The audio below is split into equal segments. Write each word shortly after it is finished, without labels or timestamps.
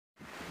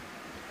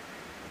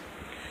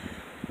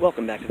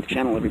Welcome back to the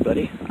channel,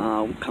 everybody.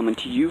 Coming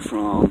to you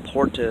from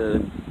Puerto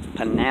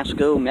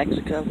PepsiCo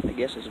Mexico, I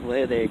guess is the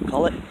way they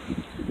call it.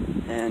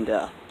 And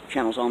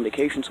channel's on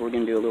vacation, so we're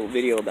going to do a little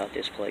video about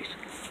this place.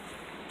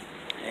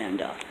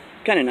 And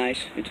kind of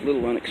nice. It's a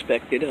little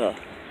unexpected.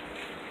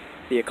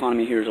 The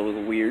economy here is a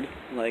little weird.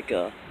 Like,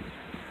 you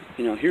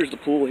know, here's the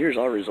pool, here's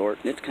our resort.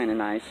 It's kind of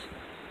nice.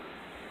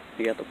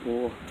 We got the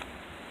pool,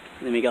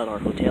 and then we got our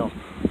hotel.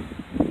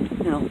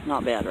 You know,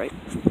 not bad, right?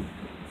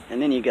 And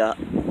then you got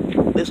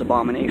this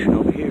abomination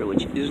over here,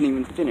 which isn't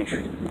even finished.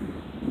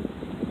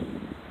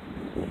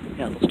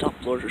 Yeah, those top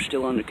floors are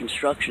still under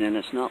construction, and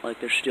it's not like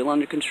they're still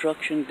under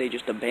construction, they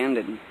just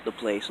abandoned the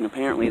place. And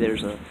apparently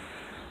there's a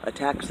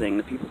tax thing.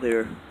 The people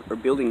there are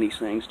building these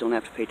things don't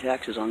have to pay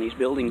taxes on these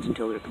buildings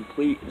until they're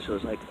complete. So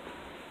it's like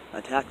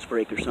a tax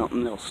break or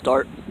something. They'll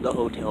start the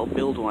hotel,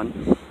 build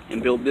one,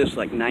 and build this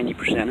like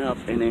 90% up,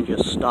 and then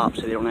just stop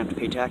so they don't have to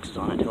pay taxes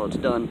on it until it's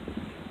done.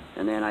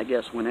 And then I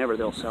guess whenever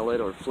they'll sell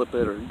it or flip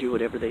it or do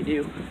whatever they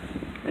do.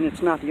 And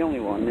it's not the only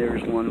one.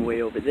 There's one way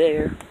over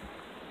there,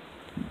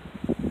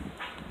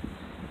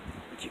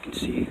 which you can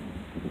see.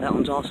 That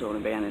one's also an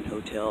abandoned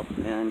hotel,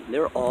 and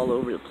they're all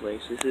over the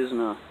place. This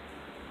isn't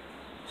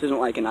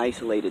like an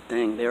isolated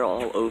thing. They're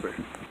all over.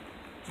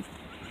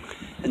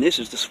 And this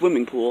is the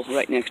swimming pool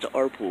right next to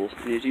our pool.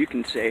 And as you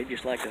can see,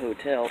 just like the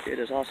hotel, it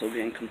has also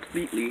been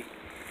completely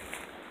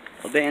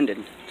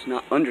abandoned. It's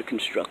not under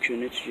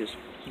construction. It's just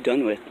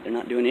done with. They're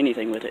not doing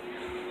anything with it.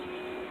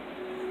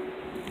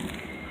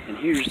 And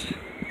here's a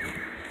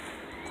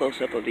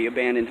close-up of the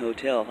abandoned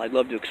hotel. I'd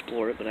love to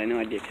explore it, but I know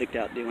I'd get kicked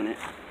out doing it.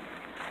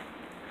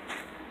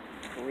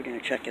 But we're going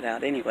to check it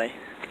out anyway.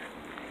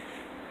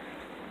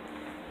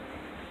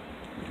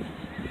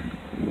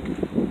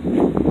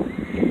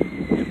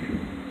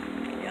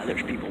 Yeah,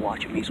 there's people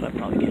watching me, so I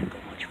probably can't go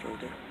much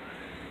further.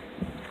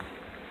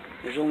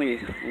 There's only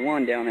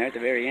one down there at the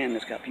very end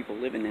that's got people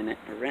living in it,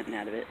 or renting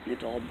out of it, and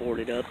it's all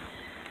boarded up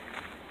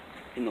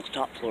in those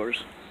top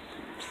floors.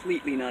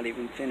 Completely not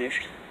even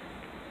finished.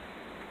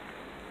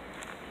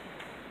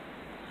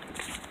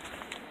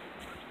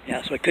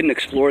 Yeah, so I couldn't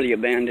explore the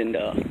abandoned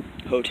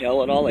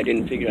hotel at all. I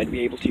didn't figure I'd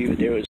be able to, but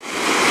there was...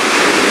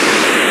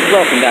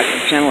 Welcome back to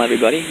the channel,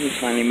 everybody. We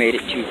finally made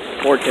it to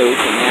Puerto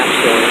PepsiCo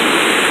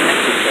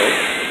Mexico.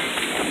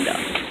 And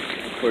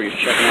we're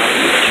just checking out the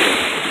beach.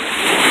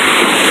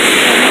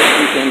 And this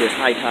weekend is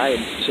high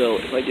tide, so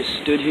if I just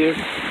stood here,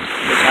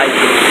 the tide's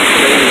going to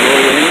slowly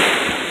roll in,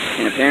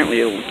 and apparently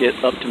it'll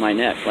get up to my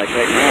neck, like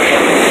right now.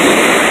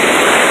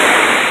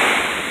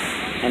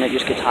 And it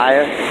just gets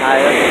higher and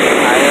higher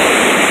and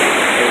higher.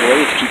 The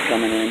waves keep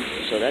coming in,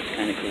 so that's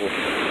kind of cool.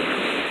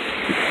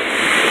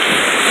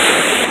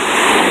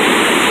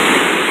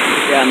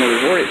 Yeah, and the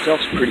resort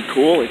itself's pretty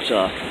cool. It's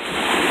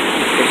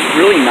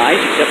really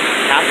nice, except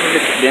half of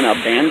it's been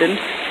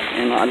abandoned,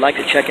 and I'd like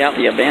to check out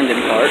the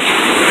abandoned part.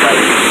 Like,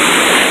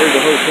 there's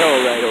a hotel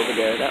right over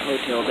there. That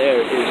hotel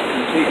there is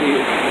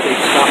completely, they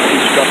stopped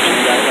construction,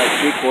 got it like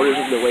 3/4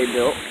 of the way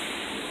built,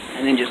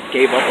 and then just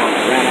gave up on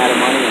it, ran out of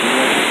money,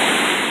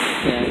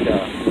 and the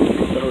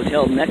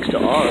hotel next to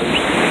ours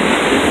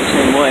is the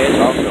same way. It's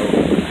also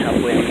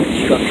halfway under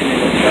construction,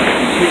 and it's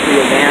completely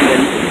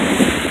abandoned.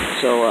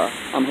 So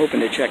I'm hoping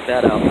to check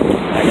that out.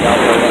 I doubt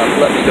they'll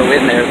let me go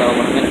in there though,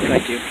 but I'm going to try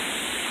to.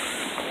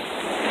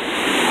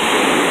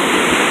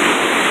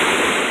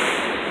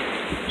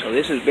 So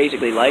this is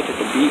basically life at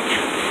the beach,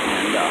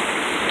 and yeah,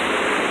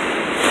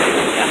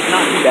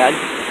 not too bad.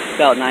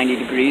 About 90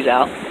 degrees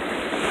out.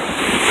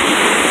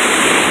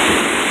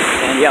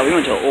 And yeah, we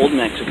went to Old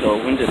Mexico,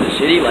 went to the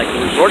city. Like, the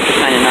resorts are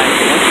kind of nice,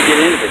 but once you get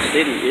into the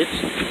city, it's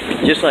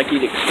just like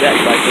you'd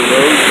expect. Like, the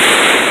road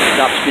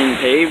stops being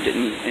paved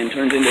and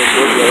turns into a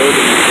good road,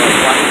 and there's like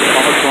lots of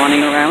dogs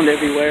running around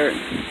everywhere,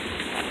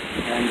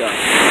 and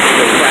there's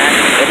trash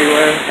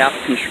everywhere,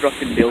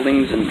 half-constructed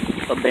buildings and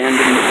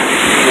abandoned,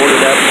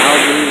 boarded-up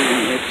houses,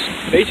 and it's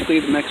basically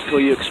the Mexico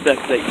you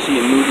expect that you see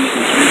in movies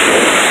and TV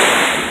shows.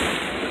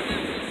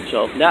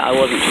 So that I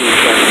wasn't too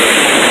impressed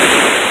with.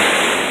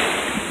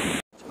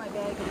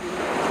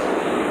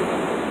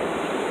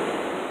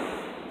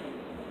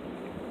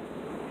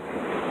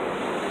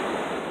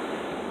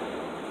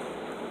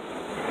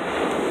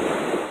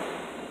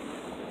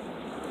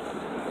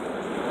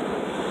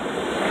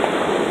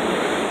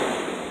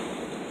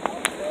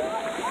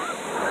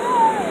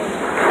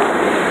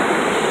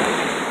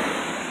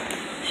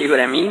 See what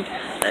I mean?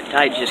 That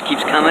tide just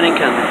keeps coming and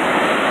coming.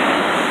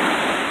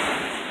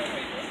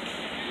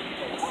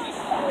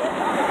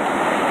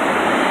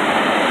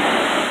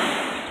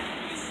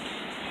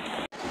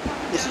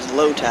 This is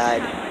low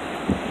tide.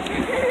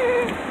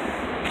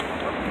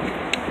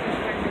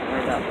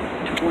 We're about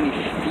 20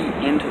 feet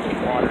into the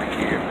water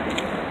here.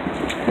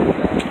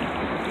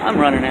 I'm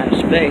running out of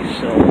space,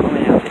 so I'm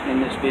going to have to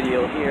end this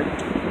video here.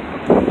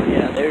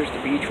 Yeah, there's the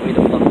beach way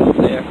the fuck up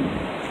there.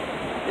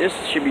 This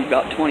should be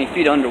about 20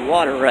 feet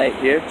underwater right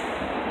here,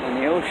 and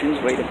the ocean's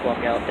way the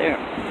fuck out there.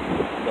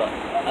 But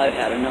I've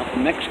had enough of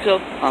Mexico.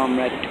 I'm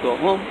ready to go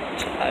home.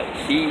 I will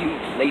see you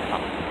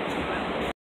later.